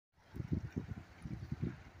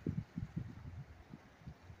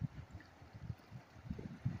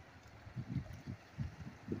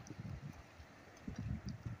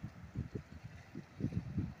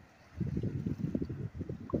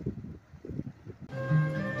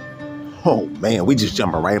Oh man, we just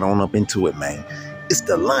jumping right on up into it, man. It's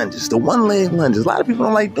the lunges, the one-leg lunges. A lot of people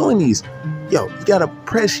don't like doing these. Yo, you gotta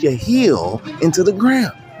press your heel into the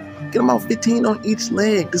ground. Get about 15 on each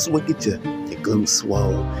leg. This is what gets your glutes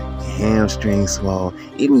swole, your hamstrings swole,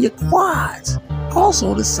 even your quads.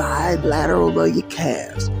 Also the side lateral of your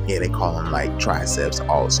calves. Yeah, they call them like triceps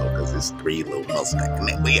also because it's 3 little muscles that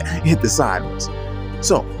connect. But yeah, hit the side ones.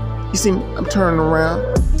 So, you see me, I'm turning around,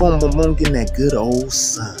 boom, boom, boom, getting that good old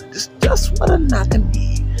sun. Just what a knock I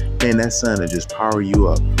need. Man, that sun will just power you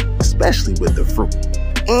up, especially with the fruit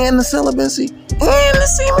and the celibacy and the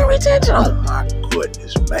semen retention. Oh my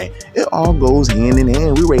goodness, man. It all goes hand in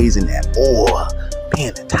hand. We're raising that oil,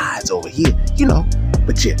 paying the tides over here, you know.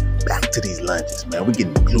 But yeah, back to these lunges, man. We're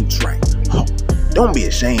getting the glutes right. Oh, don't be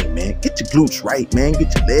ashamed, man. Get your glutes right, man.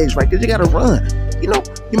 Get your legs right, because you got to run. You know,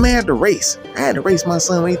 you may have to race. I had to race my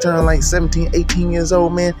son when he turned like 17, 18 years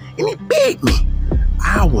old, man, and he beat me.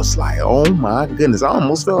 I was like, oh my goodness. I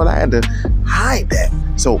almost felt I had to hide that.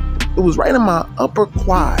 So it was right in my upper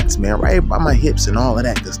quads, man, right by my hips and all of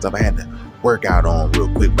that good stuff. I had to work out on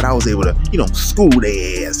real quick, but I was able to, you know, school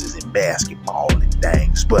their asses in basketball and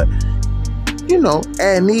things. But, you know,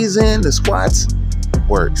 adding these in, the squats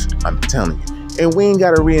works, I'm telling you. And we ain't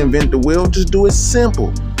got to reinvent the wheel. Just do it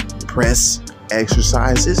simple. Press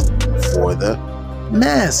exercises for the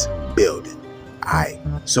mass building. All right.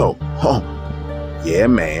 So, yeah,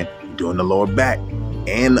 man, you're doing the lower back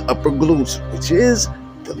and the upper glutes, which is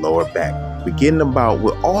the lower back. We're getting about,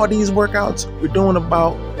 with all these workouts, we're doing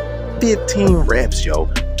about 15 reps, yo.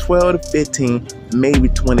 12 to 15, maybe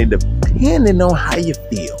 20, depending on how you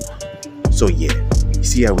feel. So yeah, you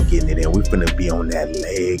see how we're getting it in. We're finna be on that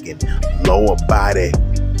leg and lower body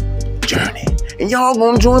journey. And y'all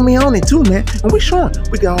gonna join me on it too, man. And we showing,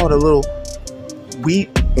 we got all the little wheat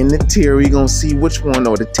and the tear. We gonna see which one,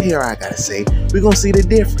 or the tear I gotta say, we gonna see the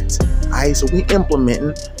difference. Alright, so we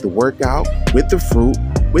implementing the workout with the fruit,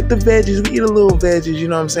 with the veggies. We eat a little veggies, you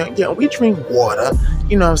know what I'm saying? Yeah, we drink water,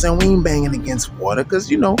 you know what I'm saying? We ain't banging against water, because,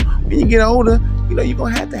 you know, when you get older, you know, you're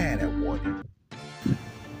gonna have to have that water.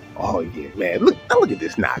 Oh yeah, man, look at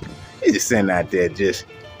this knocker. He's just sitting out there just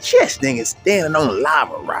nigga standing on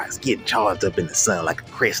lava rocks, getting charged up in the sun like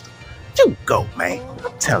a crystal. You go, man.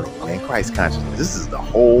 I'm telling you, man, Christ consciousness. This is the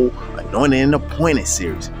whole Anointed and Appointed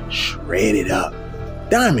series. Shred it up.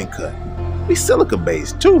 Diamond cut. We silica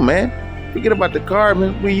based too, man. Forget about the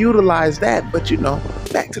carbon. We utilize that, but you know,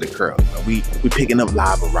 back to the curl. We picking up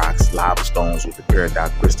lava rocks, lava stones with the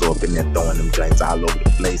peridot crystal up in there, throwing them joints all over the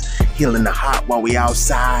place, healing the heart while we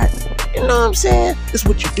outside. You know what I'm saying? This is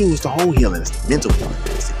what you do. It's the whole healing. It's the mental healing.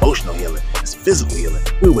 It's emotional healing. It's physical healing.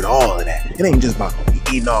 We with all of that. It ain't just about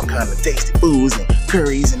eating all kind of tasty foods and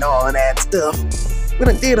curries and all of that stuff. We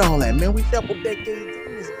done did all that, man. We double decades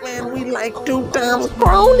in this, man. We like 2 times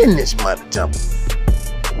grown in this mother jumper.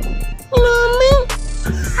 You know what I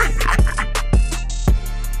mean?